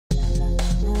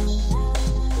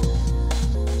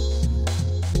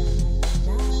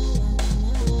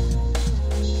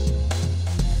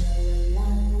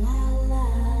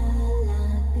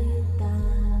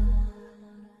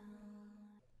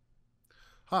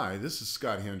Hi, this is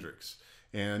Scott Hendricks,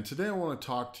 and today I want to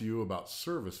talk to you about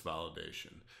service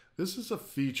validation. This is a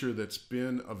feature that's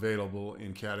been available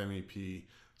in CADmep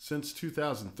since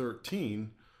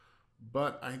 2013,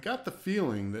 but I got the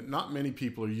feeling that not many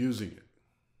people are using it.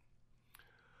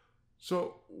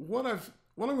 So what I'm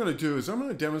going to do is I'm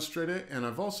going to demonstrate it, and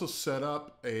I've also set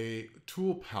up a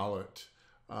tool palette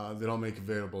that I'll make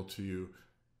available to you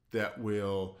that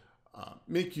will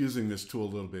make using this tool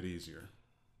a little bit easier.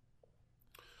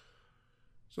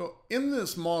 So in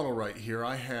this model right here,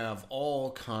 I have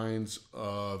all kinds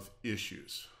of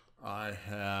issues. I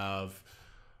have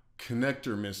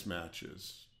connector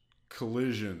mismatches,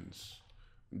 collisions,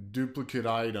 duplicate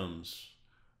items,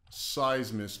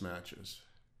 size mismatches.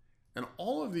 And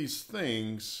all of these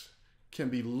things can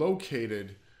be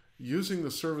located using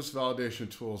the service validation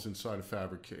tools inside of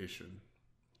Fabrication.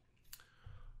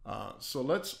 So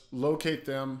let's locate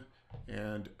them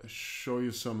and show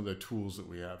you some of the tools that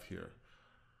we have here.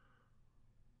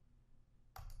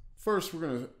 First,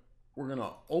 we're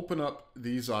gonna open up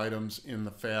these items in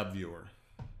the Fab Viewer.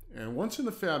 And once in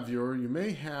the Fab Viewer, you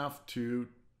may have to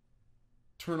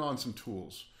turn on some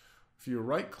tools. If you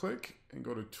right-click and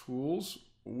go to Tools,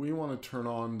 we want to turn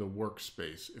on the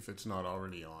workspace if it's not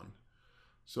already on.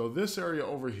 So this area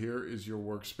over here is your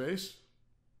workspace.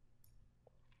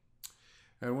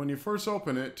 And when you first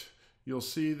open it, you'll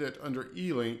see that under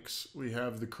E-links, we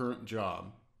have the current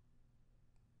job.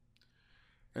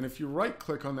 And if you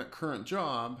right-click on that current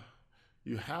job,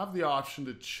 you have the option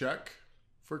to check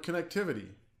for connectivity,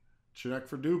 check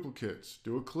for duplicates,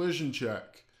 do a collision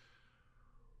check,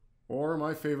 or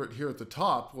my favorite here at the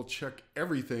top, we'll check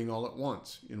everything all at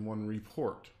once in one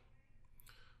report.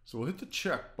 So we'll hit the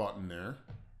check button there,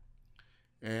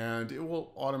 and it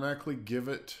will automatically give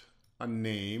it a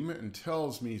name and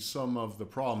tells me some of the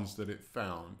problems that it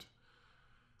found.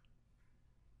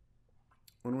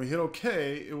 When we hit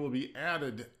OK, it will be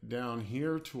added down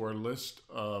here to our list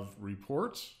of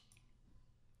reports.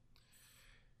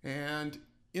 And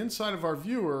inside of our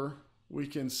viewer, we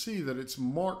can see that it's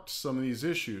marked some of these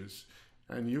issues.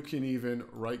 And you can even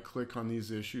right-click on these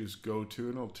issues, go to,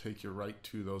 and it'll take you right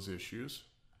to those issues.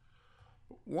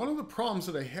 One of the problems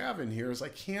that I have in here is I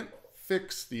can't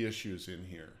fix the issues in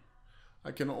here.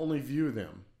 I can only view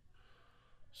them.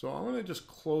 So I'm going to just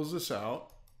close this out.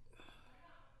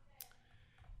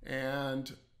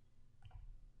 And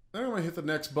then I'm going to hit the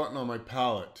next button on my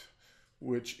palette,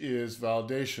 which is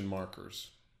validation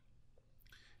markers.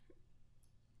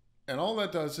 And all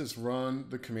that does is run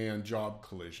the command job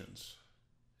collisions.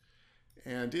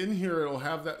 And in here, it'll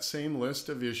have that same list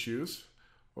of issues,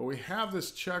 but we have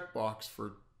this checkbox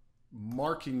for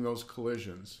marking those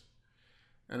collisions.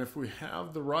 And if we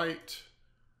have the right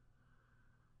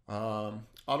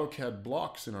AutoCAD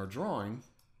blocks in our drawing,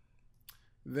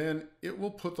 then it will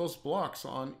put those blocks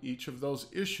on each of those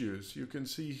issues. You can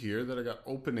see here that I got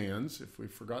open ends. If we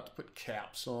forgot to put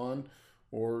caps on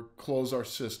or close our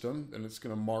system, then it's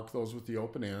going to mark those with the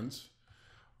open ends.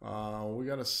 We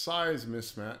got a size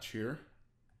mismatch here.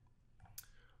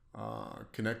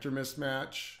 Connector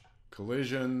mismatch,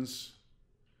 collisions,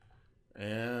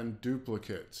 and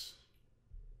duplicates.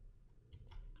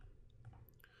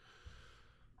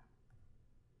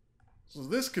 So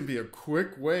this can be a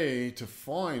quick way to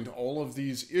find all of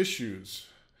these issues.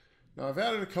 Now I've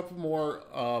added a couple more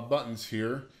buttons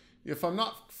here. If I'm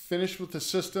not finished with the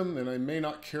system, then I may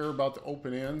not care about the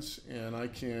open ends, and I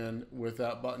can, with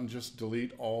that button, just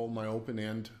delete all my open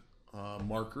end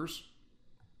markers.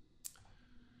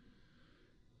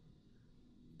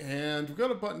 And we've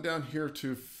got a button down here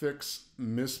to fix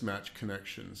mismatch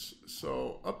connections.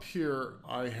 So up here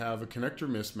I have a connector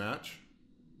mismatch.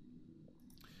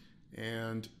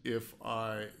 And if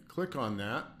I click on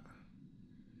that,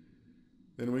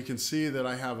 then we can see that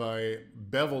I have a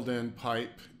beveled end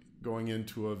pipe going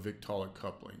into a Victaulic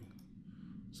coupling.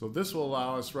 So this will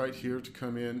allow us right here to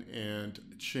come in and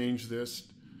change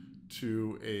this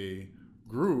to a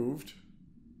grooved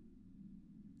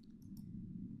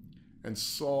and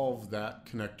solve that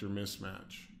connector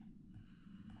mismatch.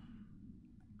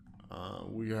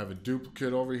 We have a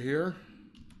duplicate over here.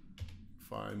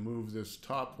 If I move this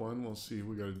top one, we'll see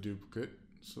we got a duplicate,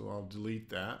 so I'll delete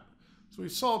that. So we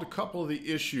solved a couple of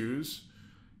the issues,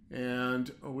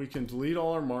 and we can delete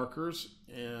all our markers,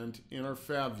 and in our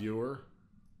Fab Viewer,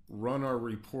 run our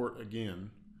report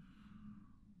again.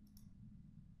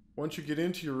 Once you get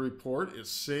into your report, it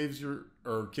saves your,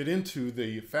 or get into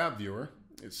the Fab Viewer,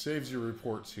 it saves your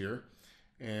reports here,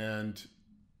 and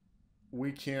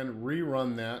we can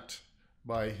rerun that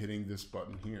by hitting this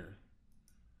button here.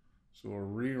 So we'll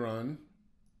rerun,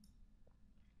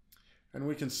 and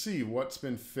we can see what's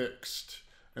been fixed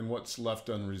and what's left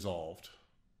unresolved.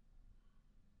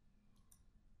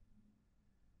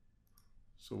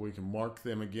 So we can mark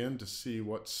them again to see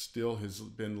what still has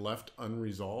been left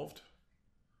unresolved.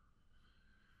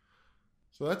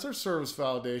 So that's our service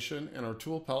validation and our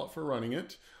tool palette for running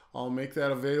it. I'll make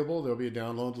that available. There'll be a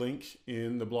download link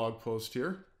in the blog post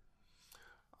here.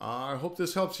 I hope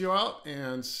this helps you out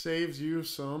and saves you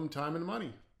some time and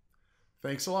money.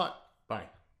 Thanks a lot.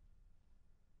 Bye.